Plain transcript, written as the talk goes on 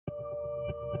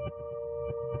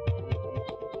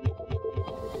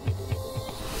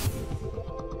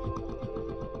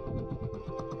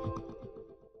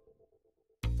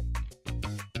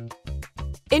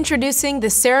Introducing the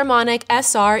Saramonic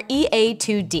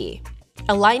SR-EA2D,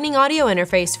 a Lightning audio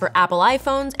interface for Apple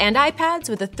iPhones and iPads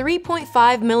with a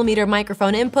 3.5mm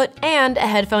microphone input and a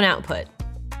headphone output.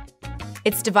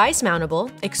 It's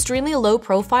device-mountable, extremely low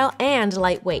profile, and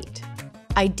lightweight.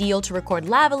 Ideal to record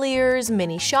lavaliers,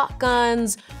 mini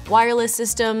shotguns, wireless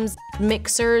systems,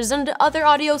 mixers, and other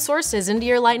audio sources into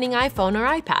your Lightning iPhone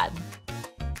or iPad.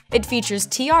 It features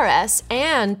TRS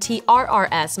and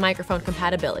TRRS microphone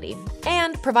compatibility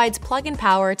and provides plug-in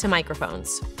power to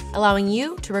microphones, allowing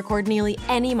you to record nearly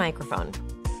any microphone.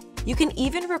 You can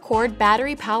even record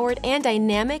battery-powered and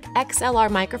dynamic XLR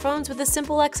microphones with a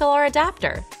simple XLR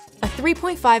adapter. A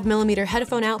 3.5mm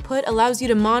headphone output allows you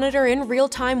to monitor in real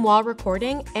time while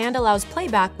recording and allows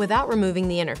playback without removing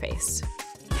the interface.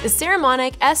 The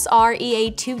Saramonic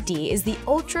SR-EA2D is the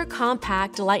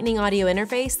ultra-compact Lightning audio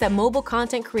interface that mobile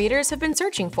content creators have been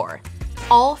searching for,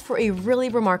 all for a really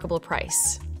remarkable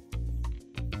price.